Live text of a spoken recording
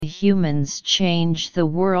humans change the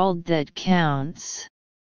world that counts.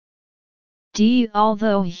 D.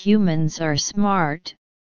 Although humans are smart,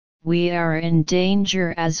 we are in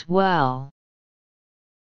danger as well.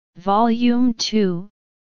 Volume 2,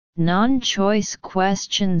 Non-Choice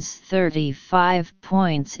Questions, 35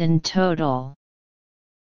 points in total.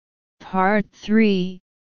 Part 3,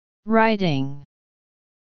 Writing.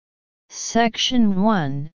 Section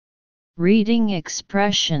 1, Reading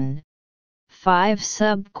Expression, 5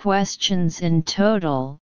 sub-questions in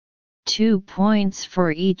total, 2 points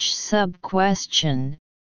for each sub-question.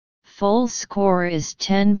 Full score is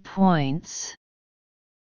 10 points.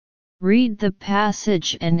 Read the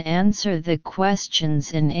passage and answer the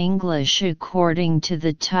questions in English according to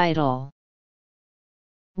the title.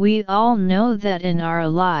 We all know that in our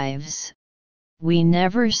lives, we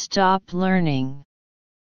never stop learning.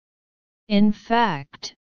 In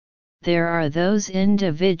fact, there are those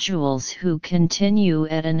individuals who continue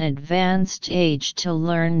at an advanced age to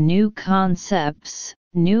learn new concepts,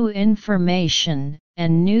 new information,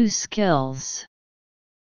 and new skills.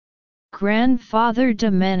 Grandfather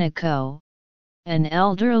Domenico, an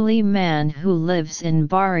elderly man who lives in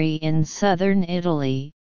Bari in southern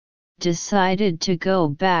Italy, decided to go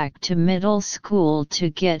back to middle school to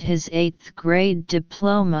get his 8th grade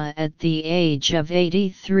diploma at the age of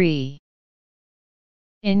 83.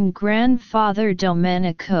 In Grandfather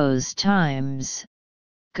Domenico's times,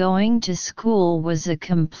 going to school was a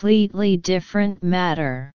completely different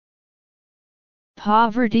matter.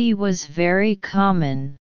 Poverty was very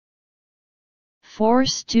common. 4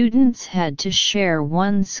 students had to share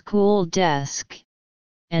one school desk,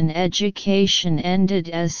 and education ended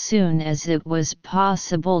as soon as it was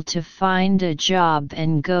possible to find a job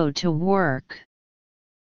and go to work.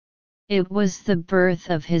 It was the birth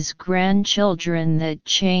of his grandchildren that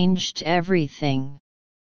changed everything.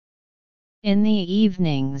 In the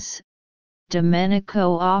evenings,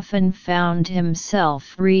 Domenico often found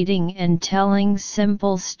himself reading and telling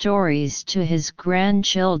simple stories to his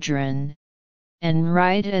grandchildren, and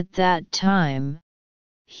right at that time,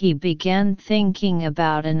 he began thinking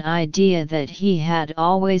about an idea that he had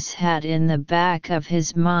always had in the back of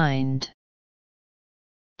his mind.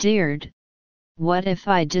 Deared, what if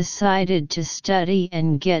I decided to study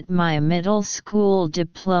and get my middle school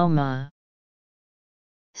diploma?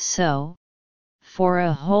 So, for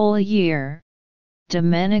a whole year,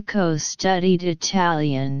 Domenico studied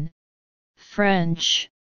Italian, French,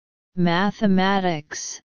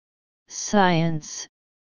 mathematics, science,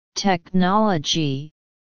 technology,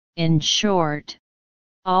 in short,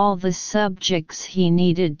 all the subjects he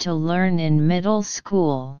needed to learn in middle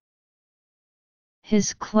school.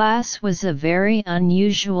 His class was a very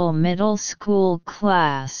unusual middle school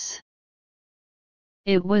class.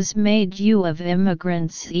 It was made up of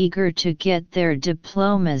immigrants eager to get their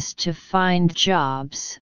diplomas to find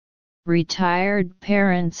jobs, retired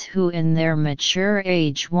parents who in their mature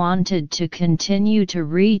age wanted to continue to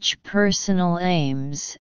reach personal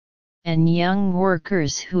aims, and young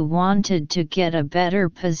workers who wanted to get a better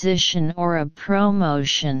position or a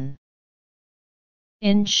promotion.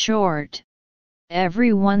 In short,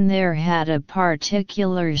 everyone there had a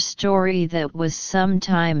particular story that was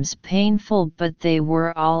sometimes painful, but they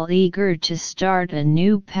were all eager to start a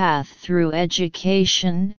new path through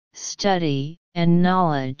education, study, and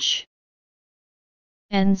knowledge.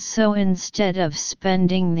 And so instead of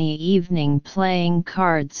spending the evening playing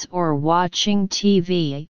cards or watching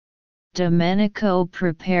TV, Domenico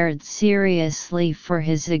prepared seriously for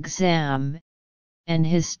his exam, and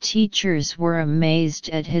his teachers were amazed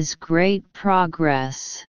at his great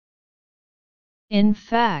progress. In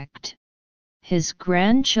fact, his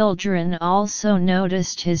grandchildren also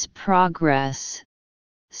noticed his progress,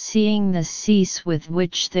 seeing the cease with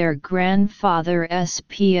which their grandfather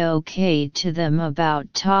spoke to them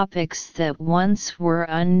about topics that once were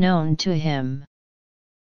unknown to him.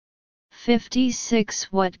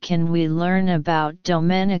 56. What can we learn about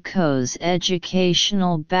Domenico's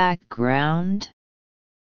educational background?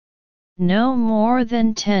 No more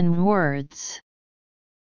than 10 words.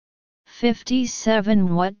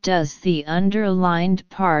 57. What does the underlined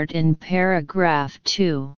part in paragraph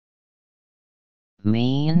 2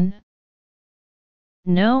 mean?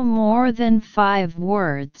 No more than 5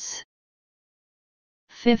 words.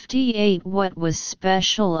 58. What was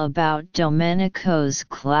special about Domenico's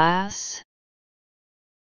class?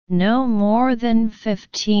 No more than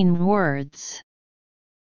 15 words.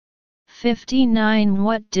 59.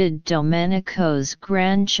 What did Domenico's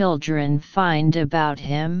grandchildren find about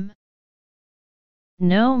him?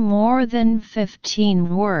 No more than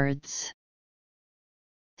 15 words.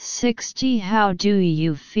 60. How do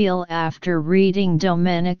you feel after reading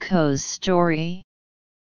Domenico's story?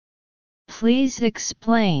 Please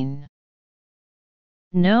explain.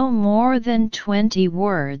 No more than 20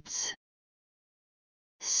 words.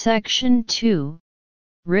 Section 2.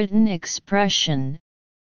 Written expression.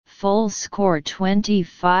 Full score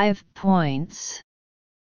 25 points.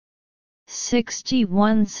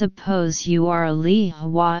 61. Suppose you are Li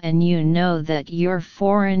Hua and you know that your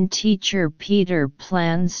foreign teacher Peter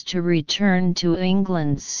plans to return to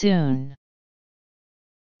England soon.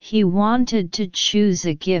 He wanted to choose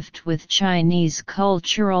a gift with Chinese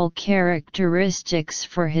cultural characteristics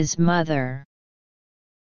for his mother.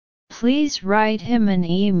 Please write him an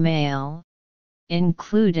email,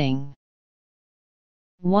 including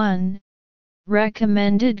 1.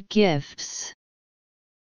 Recommended gifts.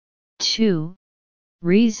 2.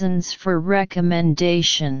 Reasons for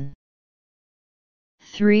recommendation.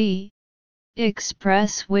 3.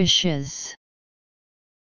 Express wishes.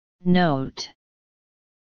 Note: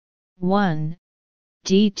 1.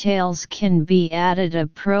 Details can be added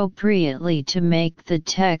appropriately to make the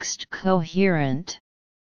text coherent.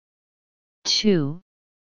 2.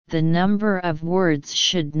 The number of words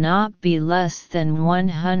should not be less than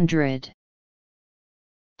 100.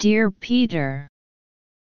 Dear Peter,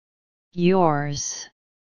 yours,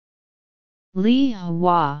 Li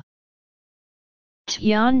Hua.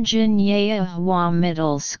 Tianjin Yehua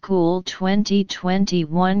Middle School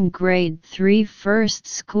 2021 Grade 3 First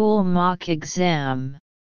School Mock Exam.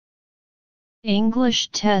 English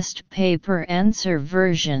Test Paper Answer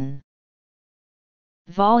Version.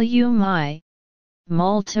 Volume I.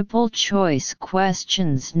 Multiple choice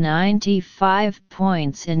questions 95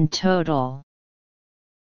 points in total.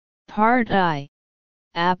 Part I.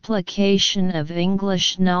 Application of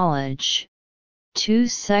English knowledge. 2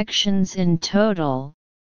 sections in total.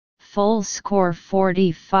 Full score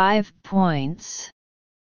 45 points.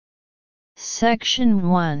 Section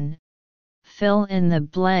 1. Fill in the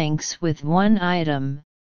blanks with one item.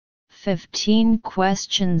 15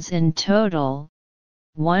 questions in total.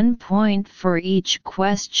 1 point for each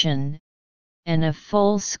question, and a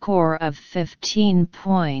full score of 15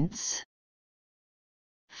 points.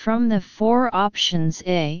 From the 4 options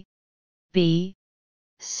A, B,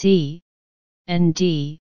 C, and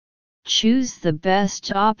D, choose the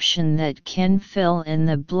best option that can fill in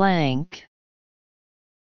the blank.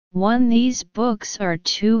 1. These books are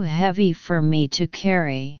too heavy for me to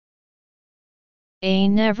carry. A.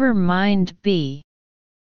 Never mind. B.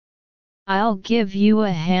 I'll give you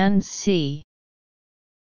a hand. C.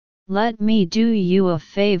 Let me do you a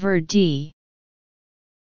favor. D.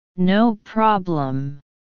 No problem.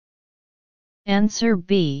 Answer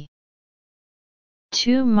B.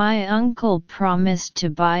 2. My uncle promised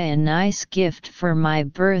to buy a nice gift for my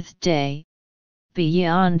birthday,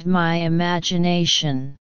 beyond my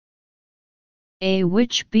imagination. A.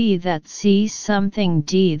 Which? B. That. C. Something.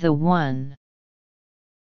 D. The one.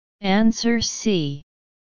 Answer C.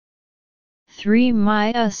 3.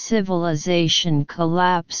 Maya civilization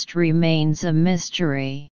collapsed remains a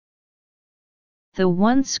mystery. The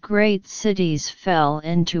once great cities fell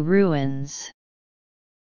into ruins.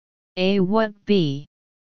 A. What? B.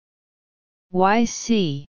 Why?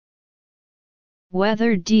 C.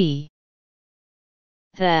 Whether. D.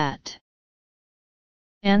 That.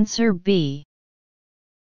 Answer B.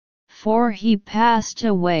 4. He passed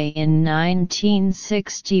away in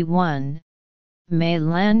 1961. Mei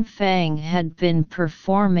Lanfang had been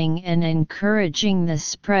performing and encouraging the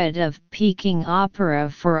spread of Peking opera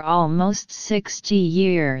for almost 60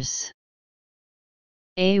 years.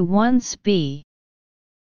 A. Once. B.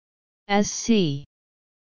 As. C.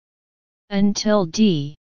 Until.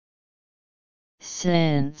 D.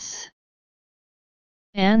 Since.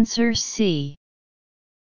 Answer C.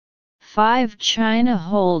 5. China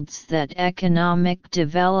holds that economic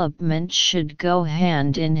development should go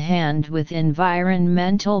hand in hand with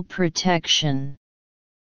environmental protection.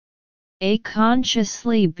 A.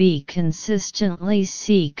 Consciously. B. Consistently.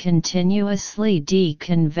 C. Continuously. D.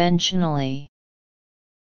 Conventionally.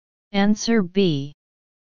 Answer B.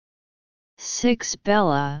 6.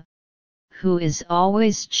 Bella, who is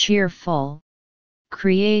always cheerful,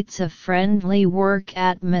 creates a friendly work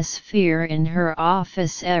atmosphere in her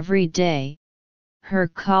office every day. Her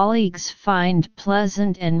colleagues find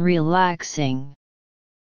pleasant and relaxing.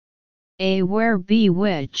 A. Where. B.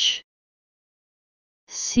 Which.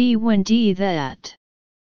 C. When. D. That.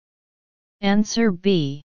 Answer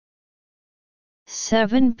B.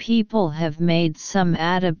 7. People have made some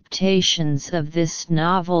adaptations of this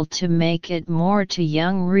novel to make it more to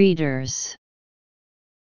young readers.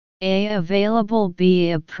 A. Available,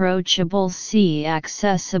 B. Approachable, C.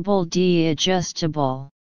 Accessible, D. Adjustable.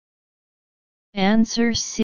 Answer C.